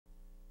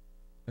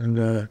and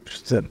the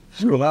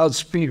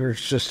loudspeaker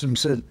system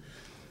said,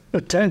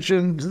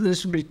 "Attention,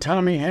 this will be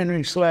Tommy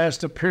Henrich's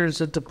last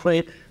appearance at the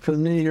plate for the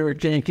New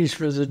York Yankees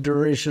for the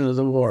duration of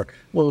the war."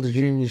 Well, the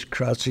genius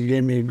Krause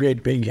gave me a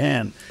great big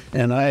hand,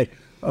 and I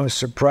was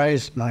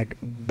surprised, and I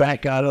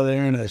back out of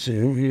there, and I said,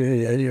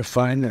 "Yeah, you're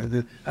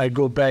fine." I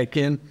go back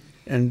in,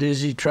 and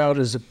Dizzy Trout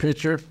is a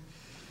pitcher,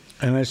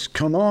 and I said,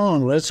 "Come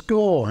on, let's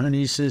go." And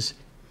he says,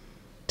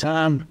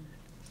 "Tom,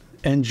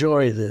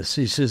 enjoy this."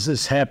 He says,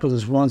 "This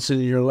happens once in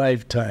your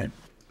lifetime."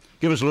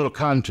 Give us a little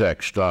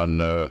context on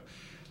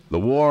the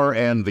war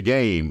and the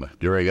game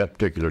during that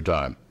particular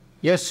time.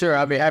 Yes, sir.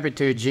 I'll be happy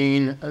to,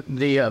 Gene.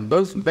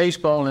 Both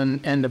baseball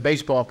and the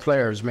baseball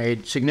players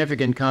made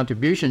significant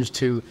contributions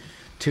to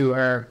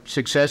our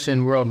success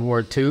in World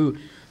War II.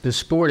 The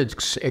sport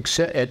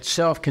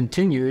itself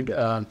continued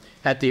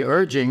at the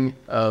urging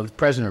of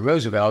President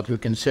Roosevelt, who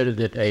considered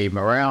it a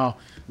morale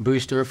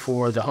booster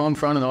for the home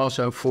front and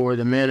also for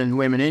the men and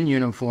women in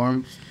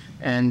uniform.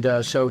 And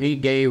so he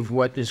gave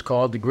what is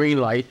called the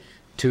green light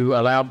to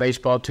allow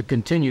baseball to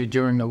continue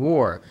during the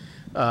war.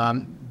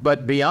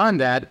 But beyond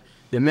that,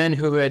 the men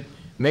who had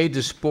made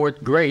the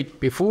sport great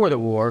before the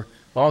war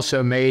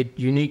also made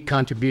unique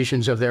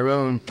contributions of their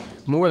own.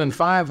 More than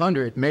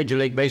 500 Major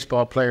League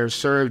Baseball players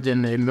served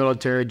in the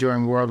military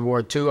during World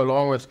War II,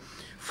 along with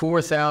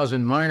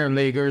 4,000 minor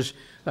leaguers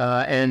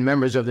and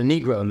members of the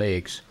Negro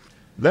Leagues.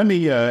 Let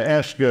me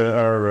ask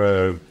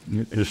our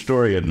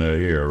historian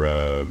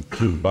here,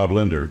 Bob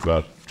Linder,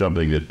 about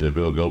something that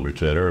Bill Gilbert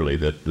said early,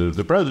 that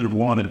the president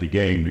wanted the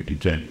game to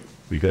continue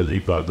because he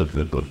thought that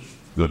it was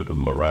good for the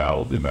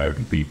morale of the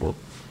American people.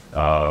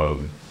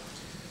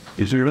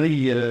 Is there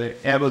any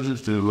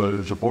evidence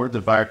to support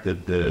the fact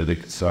that did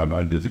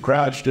the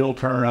crowd still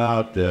turn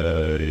out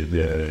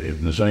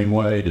in the same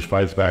way,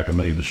 despite the fact that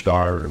many of the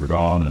stars were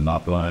gone and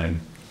not playing?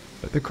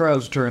 The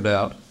crowds turned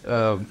out.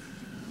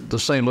 The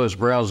St. Louis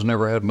Browns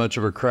never had much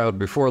of a crowd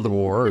before the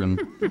war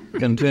and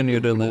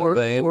continued in that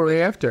vein. Or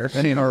after.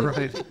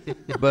 Right.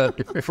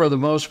 But for the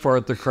most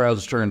part, the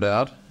crowds turned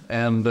out.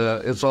 And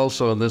it's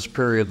also in this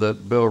period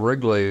that Bill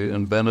Wrigley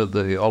invented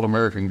the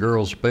All-American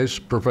Girls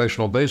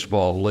Professional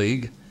Baseball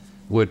League,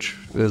 which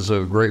is a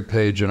great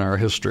page in our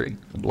history.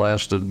 It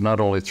lasted not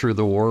only through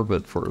the war,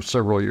 but for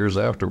several years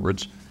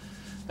afterwards.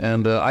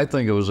 And I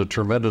think it was a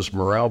tremendous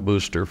morale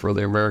booster for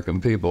the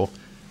American people.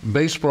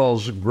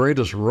 Baseball's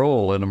greatest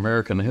role in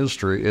American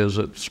history is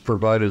it's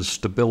provided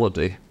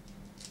stability.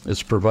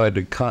 It's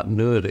provided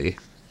continuity.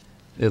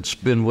 It's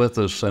been with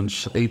us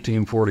since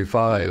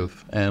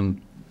 1845,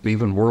 and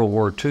even World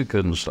War II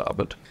couldn't stop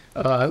it.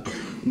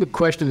 The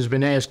question has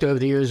been asked over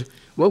the years,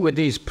 what would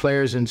these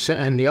players and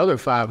the other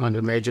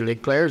 500 Major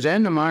League players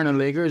and the minor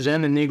leaguers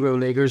and the Negro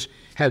leaguers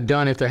have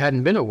done if there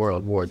hadn't been a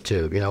World War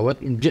II? You know,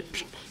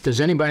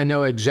 does anybody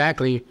know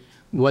exactly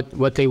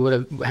what they would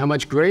have, how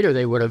much greater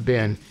they would have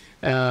been?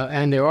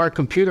 And there are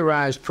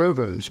computerized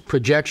programs,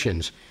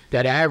 projections,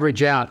 that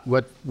average out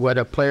what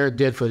a player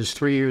did for his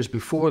 3 years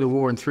before the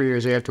war and 3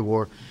 years after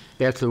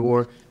the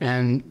war,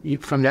 and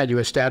from that you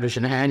establish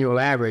an annual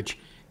average.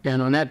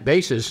 And on that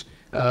basis,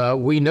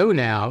 we know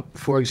now,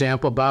 for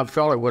example, Bob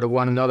Feller would have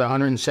won another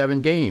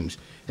 107 games.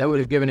 That would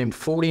have given him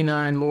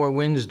 49 more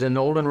wins than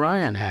Nolan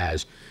Ryan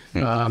has.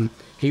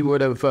 He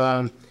would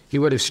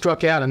have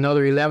struck out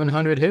another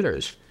 1,100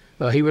 hitters.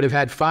 He would have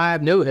had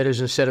 5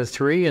 no-hitters instead of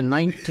 3 and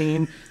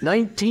 19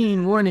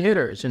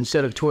 one-hitters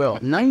instead of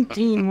 12.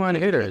 19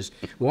 one-hitters.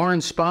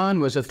 Warren Spahn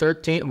was a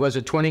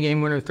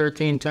 20-game winner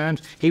 13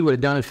 times. He would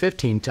have done it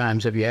 15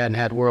 times if you hadn't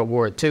had World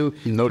War II.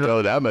 No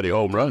telling how many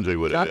home runs he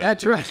would have had.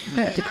 That's right.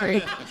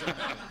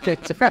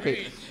 That's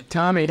right.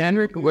 Tommy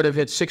Henrich would have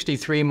hit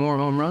 63 more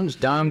home runs.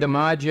 Dom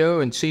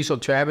DiMaggio and Cecil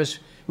Travis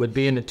would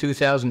be in the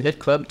 2000 hit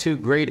club, 2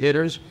 great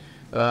hitters.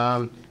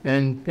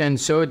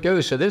 And so it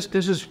goes. So this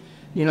is...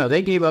 You know,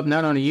 they gave up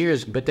not only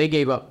years, but they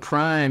gave up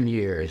prime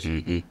years.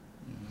 Mm-hmm.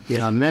 You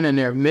know, men in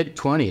their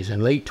mid-20s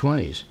and late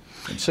 20s.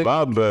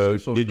 Bob,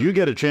 did you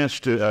get a chance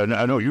to,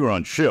 I know you were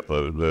on ship a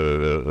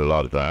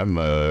lot of time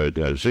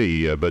at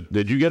sea, but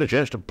did you get a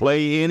chance to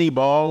play any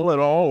ball at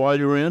all while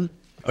you were in?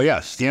 Oh,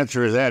 yes. The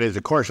answer to that is,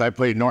 of course, I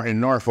played in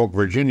Norfolk,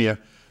 Virginia,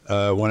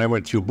 when I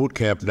went to boot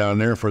camp down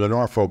there for the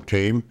Norfolk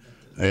team.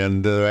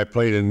 And I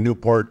played in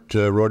Newport,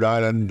 Rhode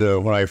Island,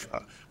 when I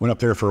went up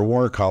there for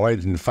war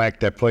college. In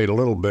fact, I played a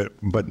little bit,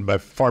 but I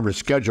formed a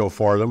schedule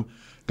for them,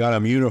 got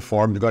them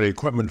uniformed, got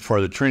equipment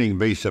for the training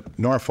base at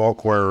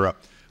Norfolk, where I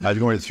was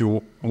going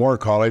through war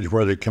college,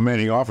 where the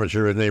commanding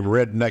officer was named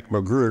Redneck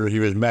Magruder. He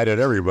was mad at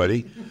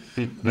everybody.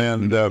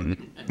 And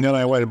then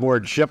I went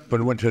aboard ship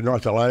and went to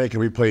North Atlantic,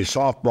 and we played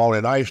softball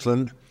in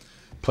Iceland,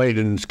 played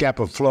in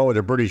Scapa Flow at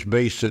a British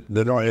base in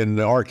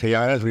the Orkney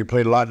Islands. We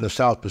played a lot in the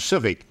South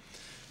Pacific,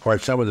 where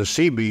some of the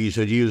Seabees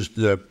had used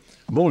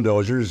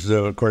bulldozers.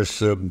 Of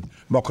course,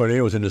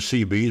 Muckley was in the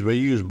Seabees, but he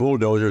used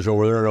bulldozers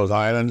over there in those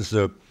islands.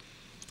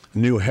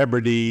 New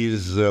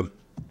Hebrides,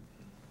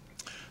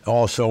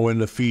 also in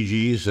the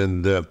Fijis,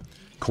 and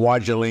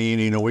Kwajalein,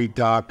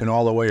 Inuitak, and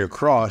all the way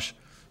across.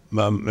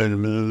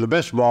 And the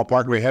best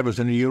ballpark we had was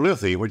in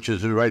Ulithi, which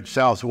is right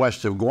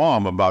southwest of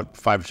Guam, about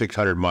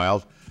 500-600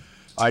 miles.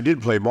 I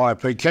did play ball. I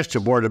played catch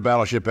aboard the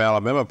battleship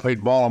Alabama.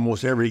 Played ball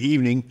almost every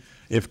evening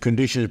if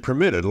conditions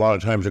permitted. A lot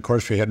of times, of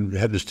course, we had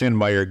to stand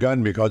by your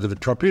gun because of the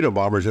torpedo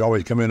bombers that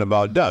always come in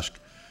about dusk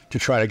to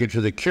try to get to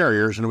the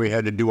carriers, and we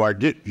had to do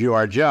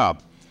our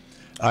job.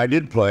 I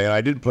did play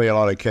a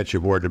lot of catch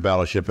aboard the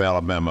battleship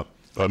Alabama.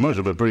 Well, it must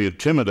have been pretty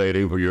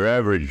intimidating for your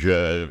average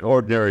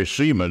ordinary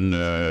seaman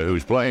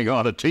who's playing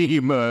on a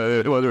team,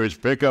 whether it's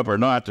pickup or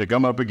not, to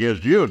come up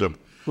against you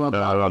on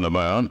the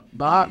mound.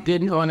 Bob,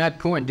 on that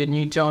point, didn't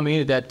you tell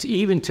me that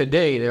even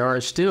today there are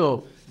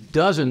still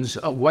dozens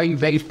of white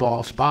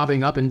baseballs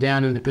bobbing up and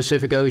down in the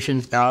Pacific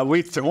Ocean?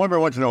 We wonder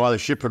once in a while the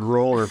ship would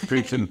roll or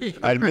preach, and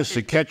I'd miss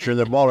the catcher and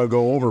the ball would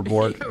go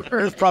overboard.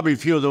 There's probably a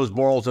few of those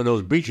balls on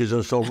those beaches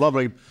and so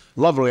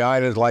lovely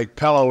islands like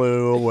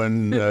Peleliu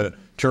and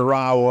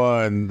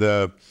Tarawa, and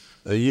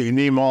you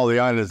name all the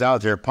islands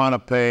out there,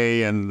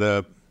 Ponape, and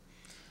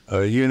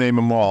you name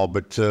them all.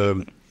 But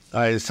some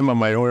of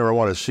them I don't ever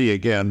want to see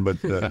again.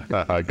 But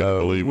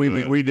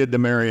we did the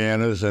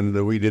Marianas,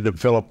 and we did the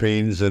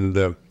Philippines,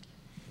 and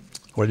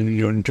when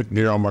you took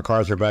Neil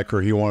MacArthur back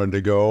where he wanted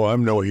to go.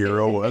 I'm no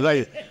hero.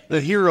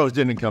 The heroes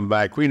didn't come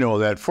back. We know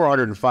that.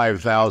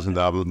 405,000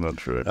 of them.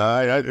 That's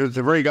right. It was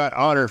a very good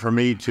honor for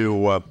me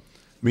to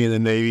be in the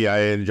Navy. I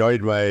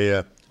enjoyed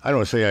I don't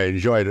want to say I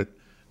enjoyed it,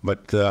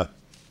 but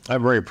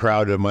I'm very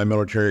proud of my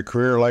military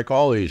career, like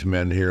all these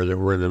men here that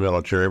were in the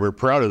military. We're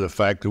proud of the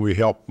fact that we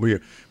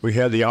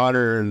had the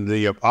honor and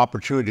the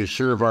opportunity to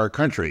serve our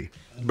country.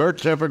 Bert,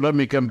 Shepard, let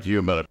me come to you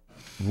a minute.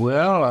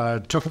 Well, I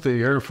took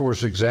the Air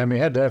Force exam. You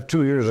had to have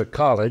 2 years of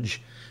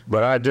college,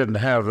 but I didn't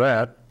have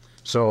that.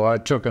 So I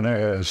took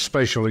a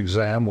spatial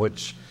exam,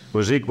 which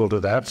was equal to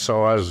that.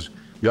 So I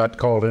got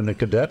called into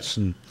cadets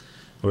and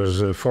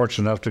was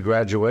fortunate enough to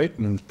graduate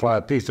and fly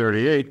a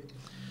P-38.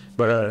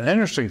 But an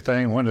interesting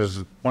thing, when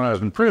I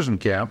was in prison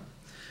camp,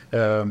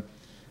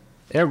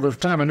 every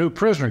time a new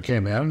prisoner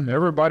came in,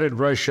 everybody'd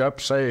rush up,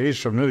 say he's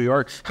from New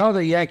York. How are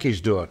the Yankees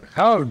doing?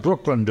 How is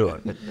Brooklyn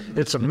doing?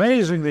 It's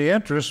amazing the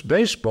interest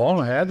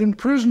baseball had in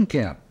prison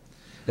camp.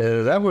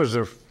 That was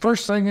the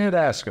first thing they'd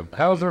ask them.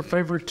 How's their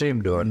favorite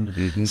team doing?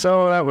 Mm-hmm.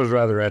 So that was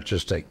rather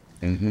interesting.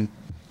 Mm-hmm.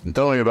 And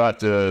tell me about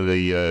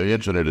the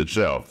incident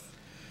itself.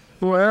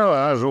 Well,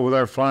 I was over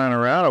there flying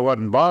around. I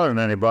wasn't bothering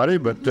anybody,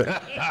 but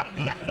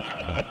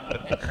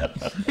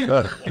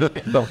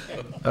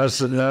I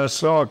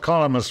saw a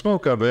column of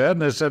smoke up ahead,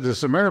 and they said there's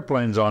some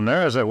airplanes on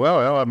there. I said,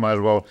 well, I might as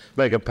well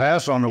make a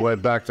pass on the way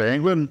back to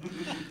England.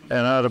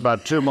 And I was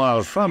about 2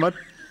 miles from it,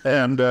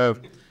 and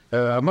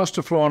I must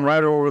have flown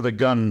right over the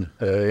gun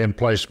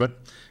emplacement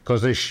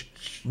because they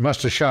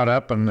must have shot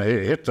up and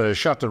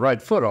shot the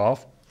right foot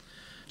off.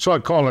 So I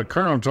called the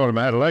colonel and told him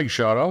I had a leg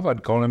shot off.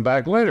 I'd call him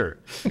back later.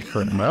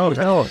 Well,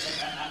 tell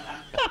us.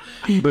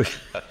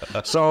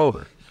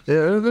 So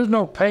there's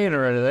no pain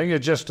or anything.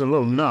 It's just a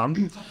little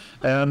numb.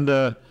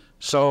 And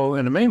so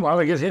in the meanwhile,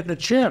 I get hit in the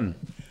chin.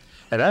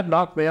 And that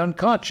knocked me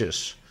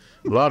unconscious.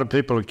 A lot of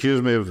people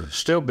accuse me of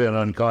still being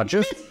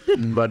unconscious.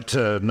 But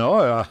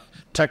no,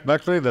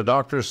 technically the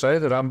doctors say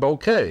that I'm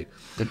okay.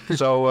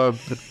 So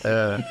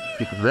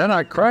then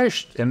I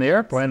crashed in the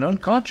airplane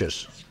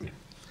unconscious.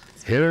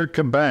 Hit her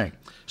kabang.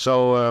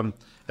 So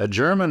a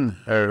German,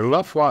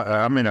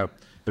 a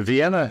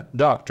Vienna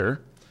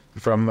doctor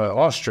from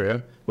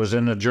Austria was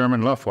in the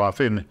German Luftwaffe,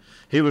 and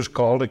he was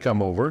called to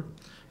come over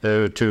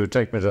to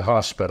take me to the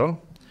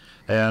hospital.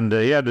 And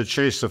he had to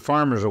chase the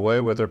farmers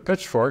away with their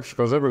pitchforks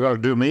because they were going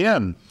to do me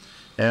in.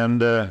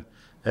 And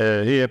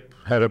he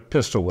had a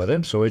pistol with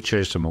him, so he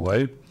chased them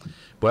away.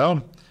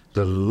 Well,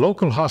 the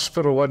local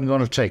hospital wasn't going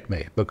to take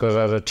me because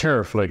I was a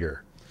terror flieger.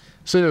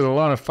 See, there's a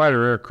lot of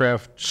fighter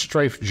aircraft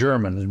strafed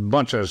Germans, a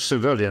bunch of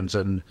civilians,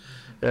 and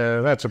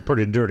that's a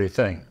pretty dirty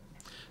thing.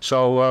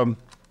 So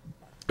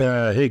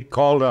he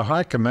called a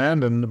high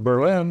command in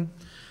Berlin,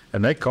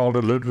 and they called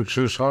the Ludwig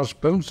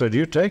Hospital and said,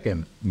 you take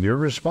him, you're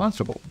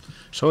responsible.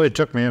 So he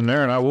took me in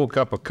there, and I woke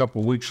up a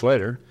couple weeks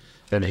later,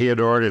 and he had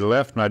already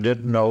left, and I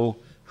didn't know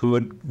who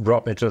had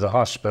brought me to the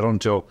hospital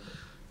until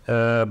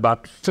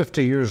about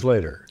 50 years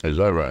later. Is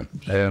that right?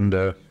 And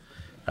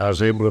I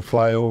was able to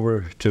fly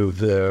over to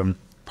the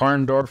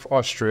Parndorf,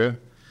 Austria,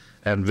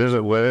 and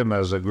visit with him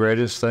as the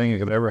greatest thing that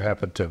could ever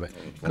happen to me.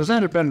 Because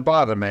that had been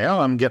bothering me.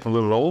 Oh, I'm getting a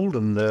little old,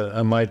 and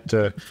I might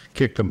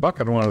kick the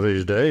bucket one of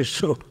these days.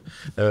 So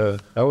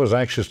I was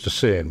anxious to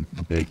see him.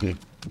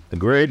 A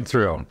great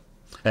thrill.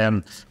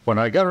 And when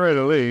I got ready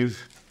to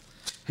leave,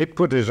 he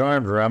put his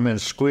arms around me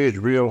and squeezed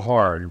real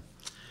hard.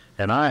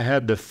 And I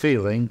had the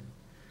feeling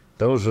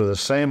those are the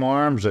same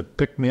arms that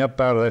picked me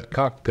up out of that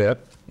cockpit,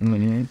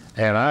 and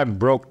I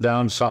broke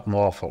down something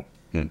awful.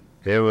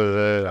 It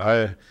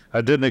was,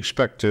 I didn't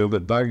expect to,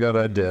 but by God,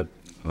 I did.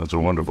 That's a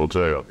wonderful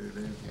tale.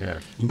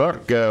 Yeah.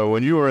 Buck,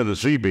 when you were in the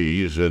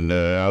Seabees and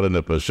out in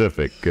the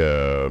Pacific,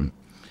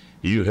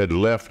 you had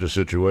left a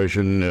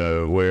situation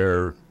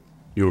where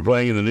you were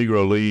playing in the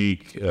Negro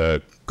League,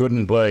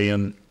 couldn't play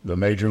in the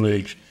major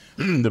leagues.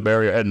 The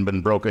barrier hadn't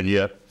been broken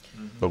yet.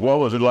 But what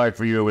was it like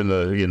for you in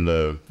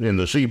the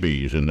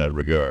CBs in that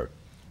regard?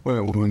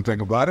 Well, when you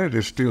think about it,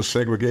 it's still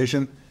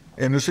segregation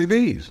in the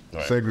CBs.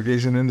 Right.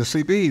 Segregation in the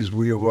CBs.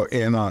 We were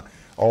in an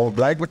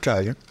all-black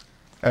battalion,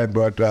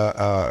 but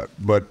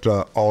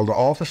all the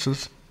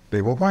officers,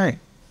 they were white.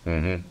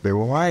 Mm-hmm. They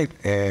were white,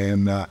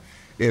 and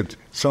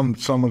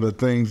some of the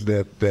things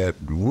that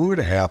would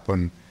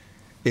happen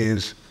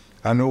is,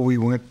 I know we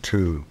went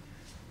to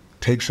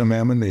take some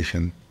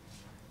ammunition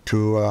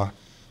to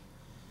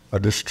a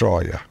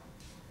destroyer,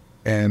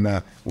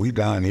 and we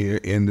down here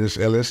in this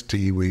LST,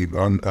 we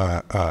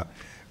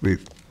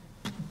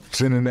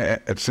sending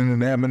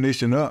the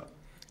ammunition up,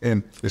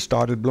 and it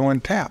started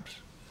blowing taps,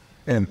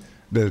 and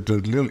the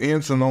little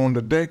ensign on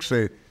the deck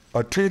said,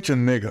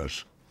 "Attention,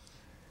 niggers."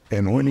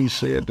 And when he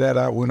said that,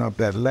 I went up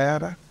that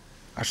ladder.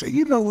 I said,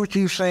 "You know what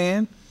you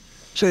saying?"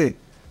 Say,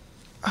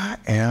 "I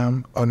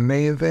am a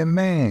Navy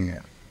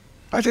man.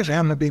 I just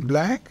happen to be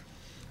black.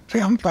 Say,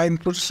 I'm fighting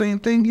for the same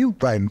thing you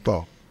fighting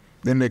for."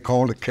 Then they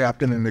called the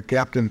captain, and the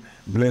captain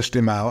blessed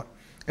him out.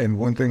 And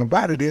one thing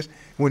about it is,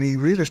 when he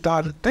really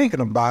started thinking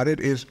about it,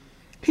 is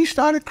he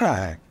started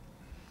crying.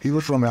 He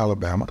was from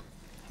Alabama.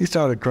 He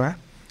started crying.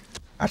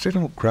 I said,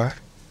 "Don't cry.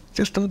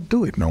 Just don't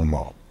do it no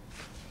more."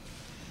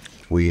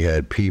 We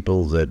had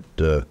people that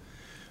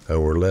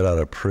were let out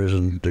of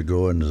prison to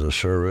go into the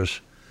service.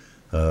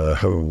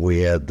 We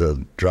had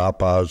the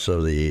dropouts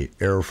of the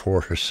Air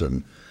Force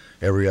and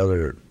every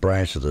other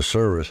branch of the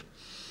service.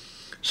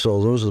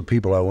 So those are the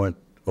people I went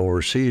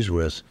overseas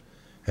with,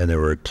 and they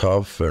were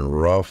tough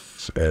and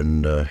rough,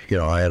 and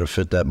I had to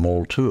fit that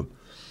mold too.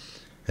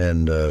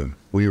 And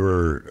we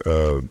were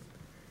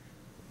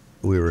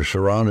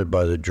surrounded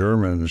by the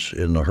Germans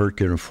in the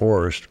Hurtgen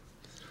Forest,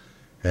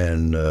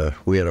 and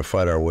we had to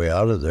fight our way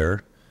out of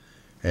there.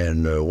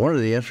 And one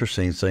of the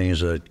interesting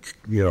things that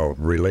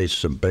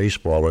relates to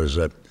baseball is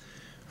that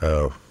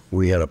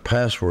we had a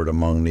password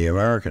among the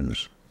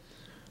Americans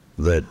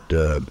that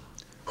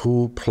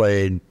who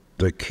played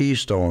the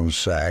Keystone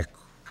sack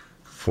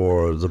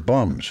for the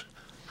bums.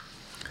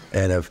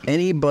 And if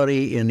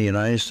anybody in the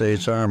United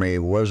States Army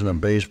wasn't a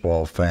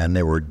baseball fan,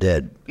 they were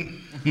dead.